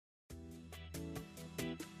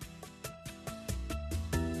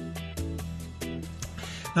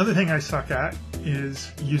Another thing I suck at is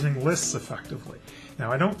using lists effectively.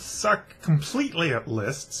 Now, I don't suck completely at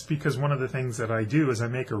lists because one of the things that I do is I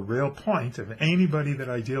make a real point of anybody that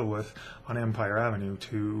I deal with on Empire Avenue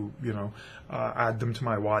to, add them to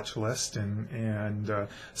my watch list and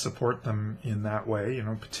support them in that way.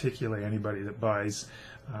 Particularly anybody that buys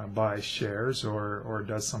shares or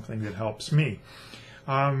does something that helps me.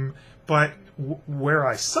 But where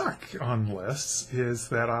I suck on lists is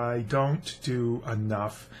that I don't do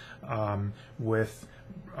enough with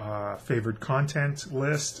favored content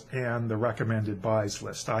list and the recommended buys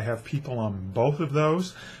list. I have people on both of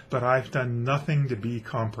those, but I've done nothing to be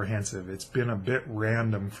comprehensive. It's been a bit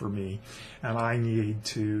random for me, and I need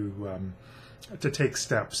to take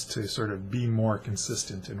steps to sort of be more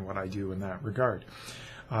consistent in what I do in that regard.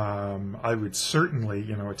 I would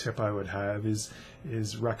certainly, a tip I would have is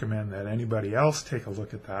recommend that anybody else take a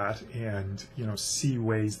look at that and, see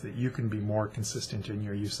ways that you can be more consistent in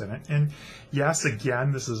your use of it. And yes,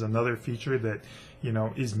 again, this is another feature that,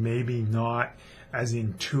 is maybe not as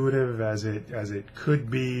intuitive as it could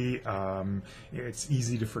be. It's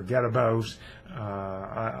easy to forget about.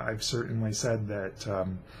 I've certainly said that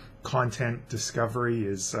content discovery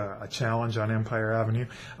is a challenge on Empire Avenue.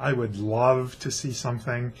 I would love to see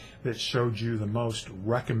something that showed you the most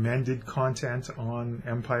recommended content on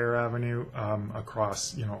Empire Avenue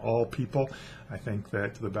across all people. I think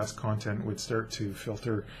that the best content would start to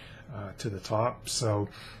filter to the top. So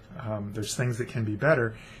there's things that can be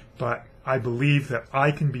better, but I believe that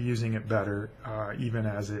I can be using it better even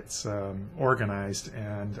as it's organized,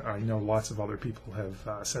 and I know lots of other people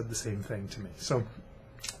have said the same thing to me. So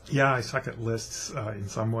yeah, I suck at lists in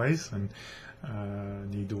some ways and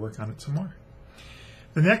need to work on it some more.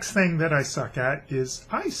 The next thing that I suck at is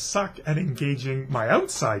I suck at engaging my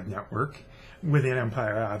outside network within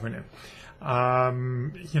Empire Avenue.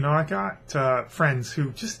 I got friends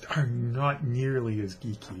who just are not nearly as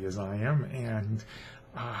geeky as I am, and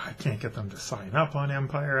I can't get them to sign up on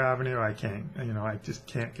Empire Avenue. I just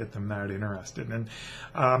can't get them that interested. And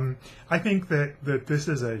I think that this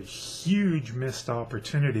is a huge missed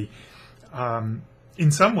opportunity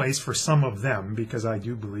in some ways for some of them, because I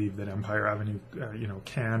do believe that Empire Avenue,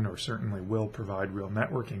 can or certainly will provide real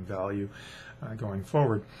networking value going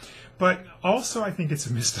forward. But also I think it's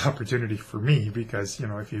a missed opportunity for me because,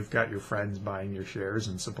 if you've got your friends buying your shares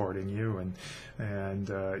and supporting you and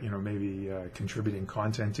maybe contributing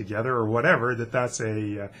content together or whatever, that's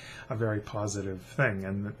a very positive thing.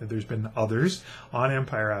 And there's been others on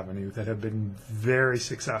Empire Avenue that have been very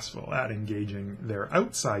successful at engaging their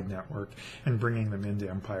outside network and bringing them into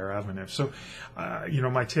Empire Avenue. So,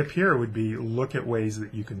 my tip here would be look at ways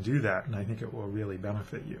that you can do that, and I think it will really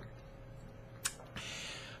benefit you.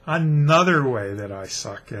 Another way that I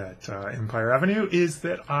suck at Empire Avenue is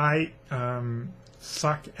that I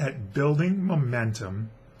suck at building momentum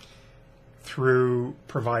through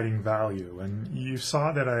providing value. And you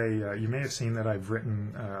saw that you may have seen that I've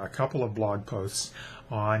written a couple of blog posts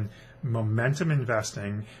on momentum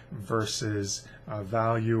investing versus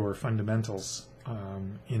value or fundamentals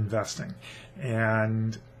investing.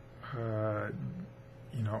 And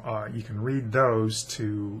you can read those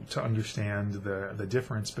to understand the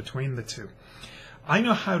difference between the two. I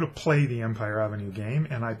know how to play the Empire Avenue game,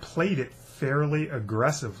 and I played it fairly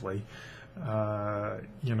aggressively.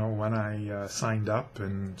 When I signed up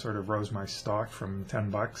and sort of rose my stock from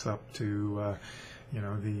 $10 up to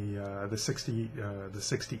the 60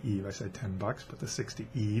 Eve. I said $10, but the 60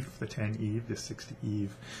 Eve, the 10 Eve, the 60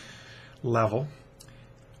 Eve level.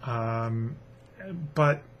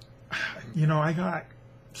 But I got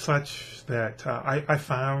such that I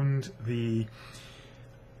found the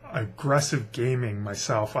aggressive gaming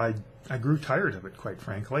myself. I grew tired of it, quite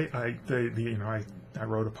frankly. I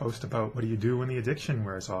wrote a post about what do you do when the addiction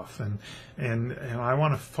wears off, and I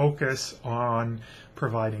want to focus on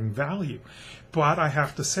providing value. But I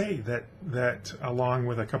have to say that along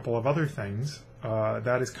with a couple of other things, that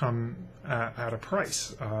has come at a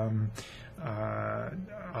price.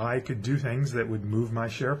 I could do things that would move my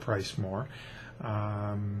share price more,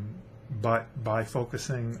 but by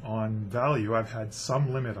focusing on value, I've had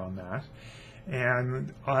some limit on that.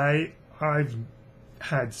 And I've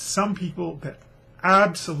had some people that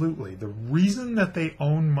absolutely, the reason that they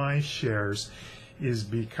own my shares is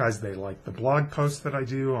because they like the blog posts that I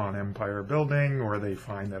do on empire building, or they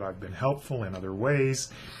find that I've been helpful in other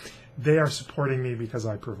ways. They are supporting me because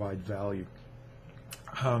I provide value.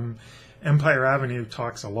 Empire Avenue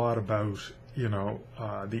talks a lot about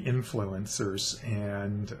the influencers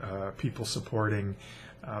and people supporting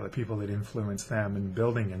the people that influence them and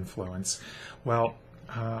building influence. Well,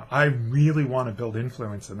 I really want to build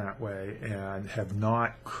influence in that way and have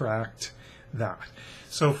not cracked that.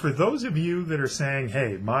 So for those of you that are saying,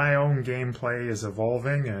 hey, my own gameplay is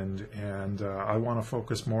evolving and I want to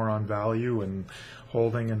focus more on value and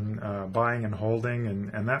holding and buying and holding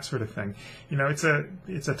and that sort of thing, you know, it's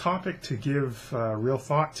a topic to give real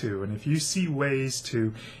thought to. And if you see ways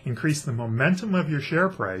to increase the momentum of your share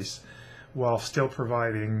price while still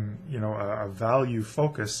providing, you know, a value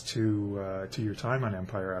focus to your time on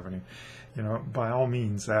Empire Avenue, you know, by all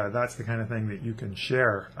means, that's the kind of thing that you can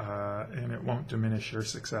share, and it won't diminish your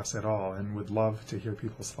success at all, and would love to hear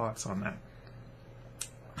people's thoughts on that.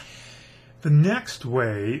 The next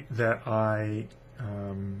way that I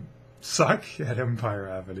suck at Empire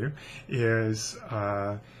Avenue is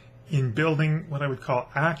in building what I would call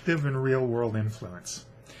active and real-world influence.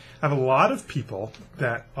 I have a lot of people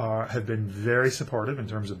that have been very supportive in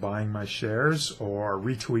terms of buying my shares or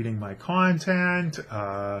retweeting my content,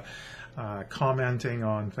 commenting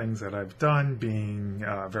on things that I've done, being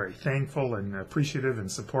very thankful and appreciative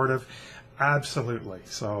and supportive. Absolutely.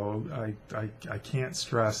 So I can't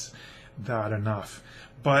stress that enough.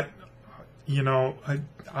 But you know,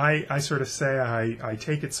 I sort of say I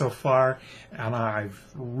take it so far, and I've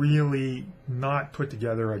really not put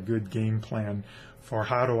together a good game plan for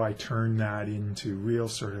how do I turn that into real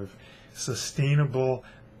sort of sustainable,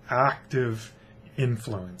 active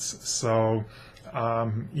influence. So,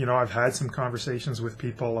 you know, I've had some conversations with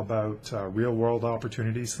people about real-world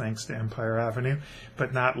opportunities thanks to Empire Avenue,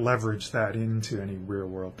 but not leverage that into any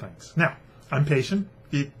real-world things. Now, I'm patient.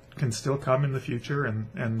 It can still come in the future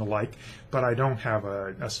and the like, but I don't have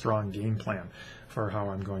a strong game plan for how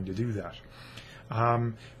I'm going to do that.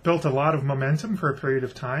 Built a lot of momentum for a period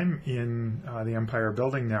of time in the Empire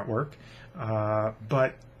Building Network,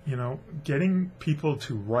 but you know, getting people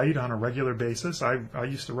to write on a regular basis. I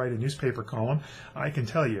used to write a newspaper column. I can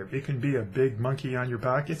tell you, it can be a big monkey on your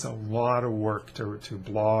back. It's a lot of work to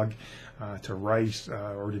blog, to write,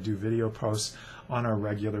 or to do video posts on a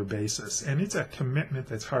regular basis, and it's a commitment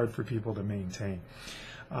that's hard for people to maintain.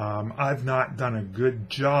 I've not done a good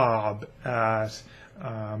job at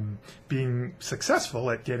being successful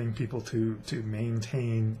at getting people to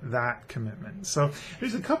maintain that commitment. So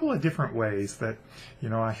there's a couple of different ways that, you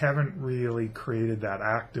know, I haven't really created that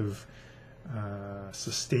active,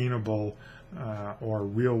 sustainable, or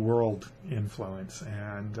real-world influence.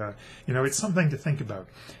 And, you know, it's something to think about.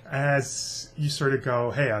 As you sort of go,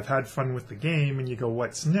 hey, I've had fun with the game, and you go,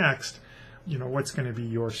 what's next? You know, what's going to be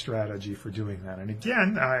your strategy for doing that? And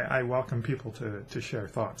again, I welcome people to share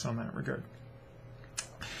thoughts on that regard.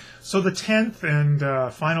 So the 10th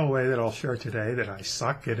and final way that I'll share today that I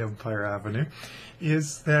suck at Empire Avenue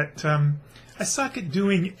is that I suck at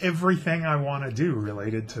doing everything I want to do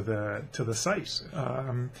related to the site.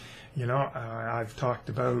 You know, I've talked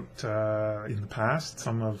about in the past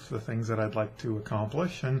some of the things that I'd like to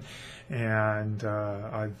accomplish, and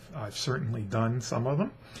I've certainly done some of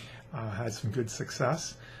them, had some good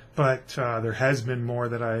success. But there has been more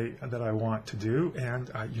that I want to do,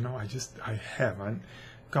 and you know, I haven't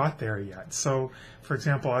got there yet. So, for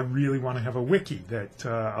example, I really want to have a wiki that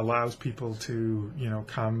allows people to, you know,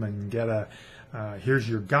 come and get a here's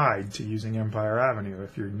your guide to using Empire Avenue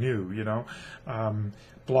if you're new. You know,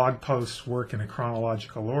 blog posts work in a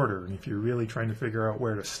chronological order, and if you're really trying to figure out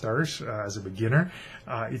where to start as a beginner,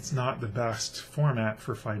 it's not the best format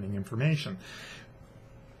for finding information.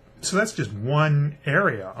 So that's just one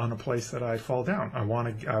area on a place that I fall down.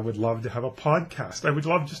 I would love to have a podcast. I would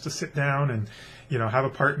love just to sit down and, you know, have a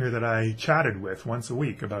partner that I chatted with once a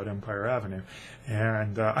week about Empire Avenue,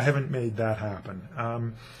 and I haven't made that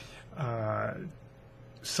happen.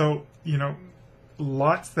 So, you know,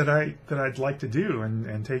 lots that I'd like to do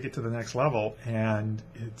and take it to the next level, and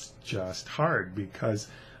it's just hard because,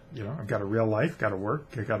 you know, I've got a real life, got to work,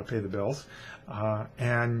 I got to pay the bills.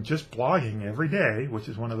 And just blogging every day, which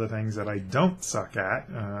is one of the things that I don't suck at.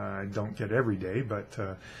 I don't get every day, but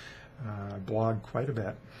blog quite a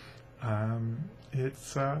bit.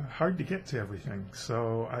 It's hard to get to everything.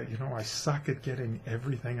 So, you know, I suck at getting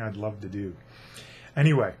everything I'd love to do.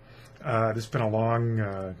 Anyway, this has been a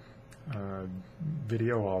long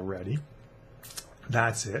video already.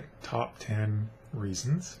 That's it. Top 10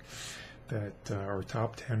 reasons that or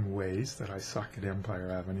top 10 ways that I suck at Empire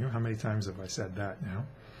Avenue. How many times have I said that now?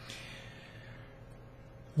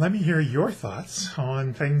 Let me hear your thoughts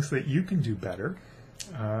on things that you can do better,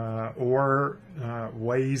 or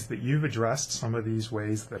ways that you've addressed some of these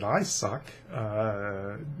ways that I suck,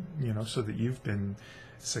 you know, so that you've been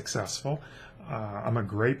successful. I'm a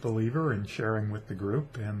great believer in sharing with the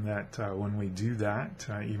group, and that when we do that,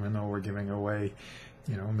 even though we're giving away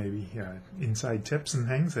maybe inside tips and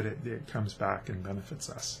things, that it comes back and benefits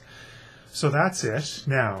us. So that's it.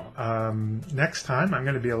 Now, next time I'm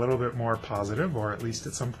going to be a little bit more positive, or at least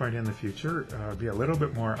at some point in the future, be a little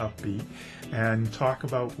bit more upbeat and talk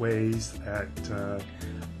about ways that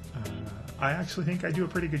I actually think I do a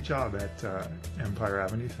pretty good job at Empire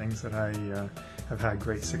Avenue, things that I have had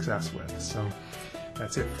great success with. So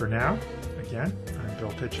that's it for now. Again, I'm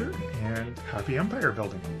Bill Pitcher, and happy empire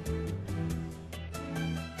building.